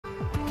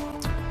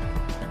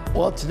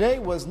Well, today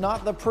was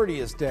not the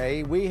prettiest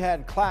day. We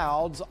had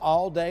clouds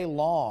all day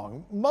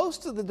long.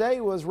 Most of the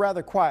day was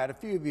rather quiet. A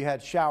few of you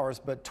had showers,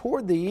 but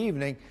toward the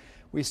evening,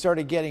 we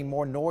started getting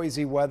more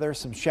noisy weather,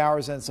 some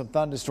showers and some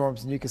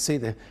thunderstorms, and you can see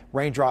the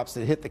raindrops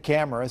that hit the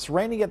camera. It's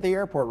raining at the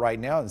airport right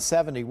now in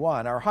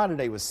 71. Our high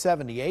today was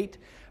 78.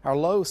 Our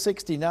low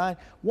 69,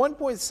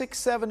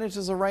 1.67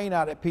 inches of rain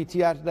out at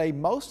PTI today.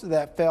 Most of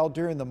that fell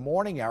during the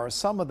morning hours.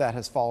 Some of that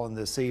has fallen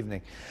this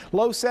evening.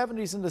 Low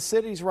 70s in the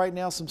cities right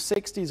now, some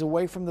 60s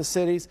away from the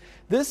cities.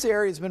 This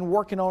area has been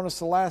working on us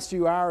the last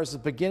few hours.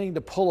 It's beginning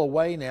to pull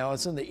away now.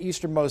 It's in the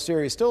easternmost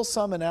area. Still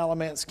some in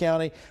Alamance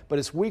County, but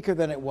it's weaker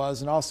than it was,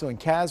 and also in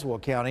Caswell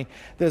County.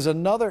 There's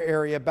another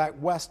area back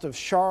west of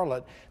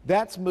Charlotte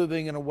that's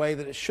moving in a way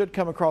that it should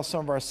come across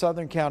some of our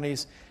southern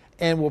counties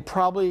and will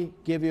probably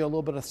give you a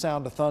little bit of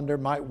sound of thunder,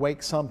 might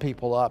wake some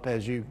people up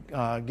as you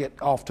get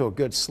off to a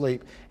good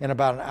sleep in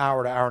about an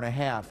hour to hour and a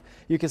half.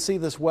 You can see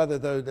this weather,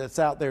 though, that's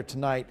out there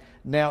tonight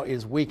now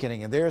is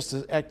weakening, and there's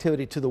the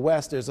activity to the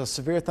west. There's a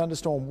severe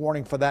thunderstorm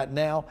warning for that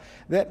now.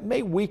 That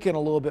may weaken a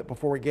little bit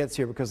before it gets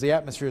here because the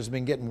atmosphere has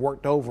been getting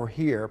worked over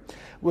here.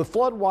 With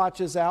flood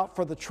watches out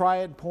for the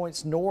Triad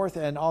points north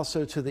and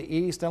also to the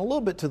east and a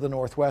little bit to the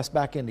northwest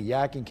back into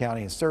Yadkin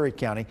County and Surry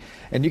County.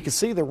 And you can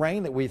see the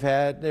rain that we've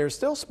had. There's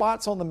still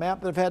spots on the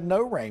map that have had no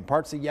rain.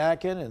 Parts of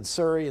Yadkin and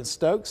Surry and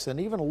Stokes and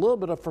even a little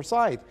bit of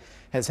Forsyth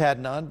has had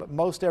none, but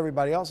most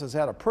everybody else has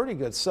had a pretty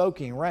good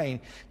soaking rain.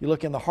 You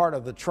look in the heart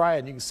of the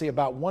Triad, you can see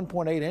about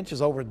 1.8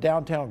 inches over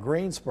downtown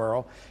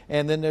Greensboro,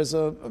 and then there's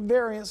a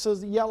variance. So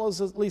the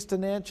yellows at least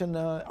an inch, and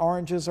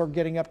oranges are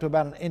getting up to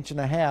about an inch and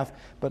a half.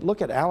 But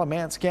look at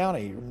Alamance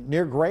County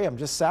near Graham,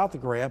 just south of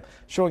Graham,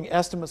 showing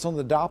estimates on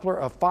the Doppler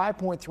of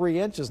 5.3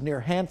 inches near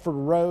Hanford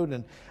Road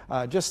and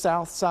just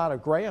south side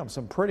of Graham.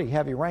 Some pretty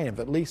heavy rain of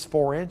at least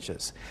 4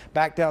 inches.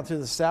 Back down to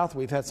the south,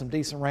 we've had some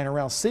decent rain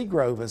around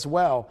Seagrove as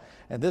well.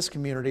 And this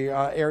community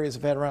areas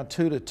have had around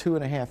 2 to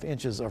 2.5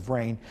 inches of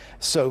rain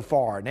so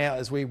far. Now,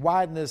 as we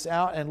widen this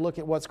out and look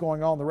at what's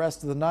going on the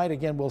rest of the night,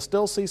 again, we'll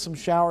still see some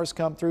showers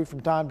come through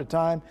from time to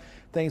time.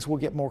 Things will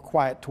get more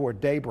quiet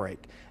toward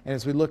daybreak. And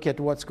as we look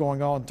at what's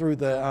going on through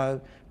the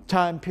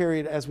time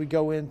period as we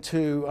go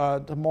into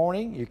the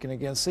morning, you can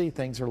again see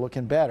things are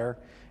looking better.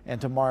 And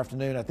tomorrow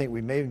afternoon, I think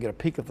we may even get a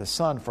peek of the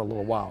sun for a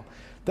little while.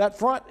 That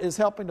front is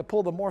helping to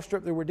pull the moisture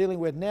strip that we're dealing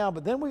with now,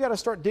 but then we got to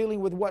start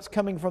dealing with what's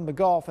coming from the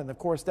Gulf, and of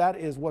course that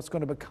is what's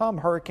going to become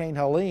Hurricane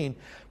Helene.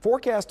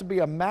 Forecast to be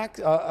a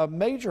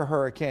major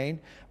hurricane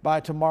by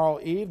tomorrow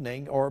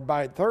evening or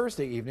by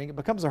Thursday evening. It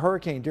becomes a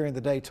hurricane during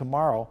the day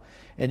tomorrow,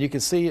 and you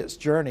can see its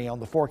journey on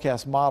the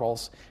forecast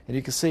models, and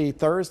you can see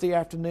Thursday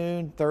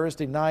afternoon,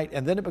 Thursday night,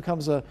 and then it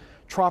becomes a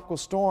tropical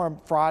storm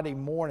Friday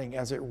morning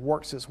as it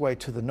works its way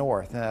to the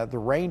north. The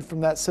rain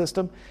from that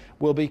system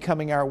will be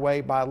coming our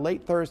way by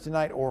late Thursday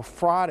night or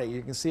Friday.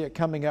 You can see it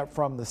coming up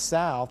from the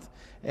south,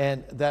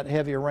 and that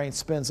heavier rain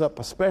spins up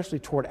especially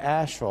toward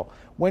Asheville.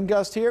 Wind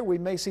gust here, we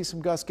may see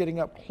some gusts getting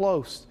up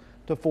close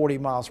to 40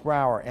 miles per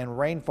hour, and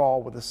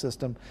rainfall with the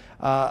system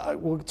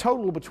will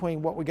total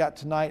between what we got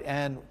tonight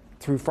and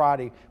through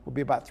Friday will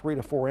be about 3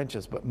 to 4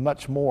 inches, but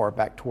much more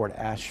back toward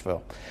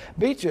Asheville.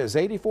 Beaches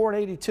 84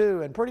 and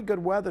 82, and pretty good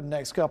weather the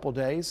next couple of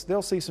days.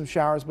 They'll see some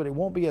showers, but it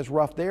won't be as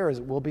rough there as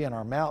it will be in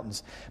our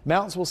mountains.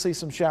 Mountains will see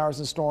some showers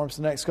and storms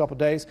the next couple of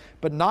days,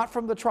 but not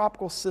from the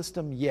tropical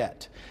system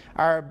yet.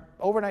 Our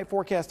overnight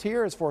forecast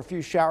here is for a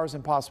few showers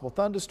and possible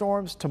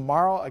thunderstorms.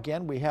 Tomorrow,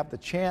 again, we have the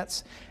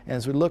chance. And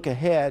as we look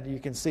ahead,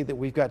 you can see that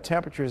we've got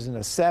temperatures in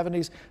the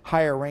 70s,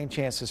 higher rain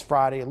chances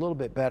Friday, a little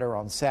bit better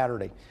on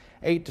Saturday.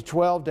 8 to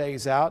 12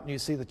 days out, and you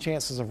see the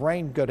chances of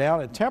rain go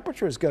down and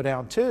temperatures go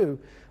down too,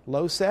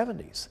 low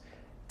 70s.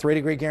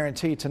 3-degree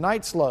guarantee.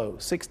 Tonight's low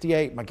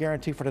 68. My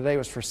guarantee for today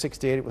was for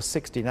 68. It was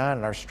 69,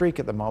 and our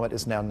streak at the moment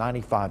is now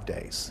 95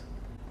 days.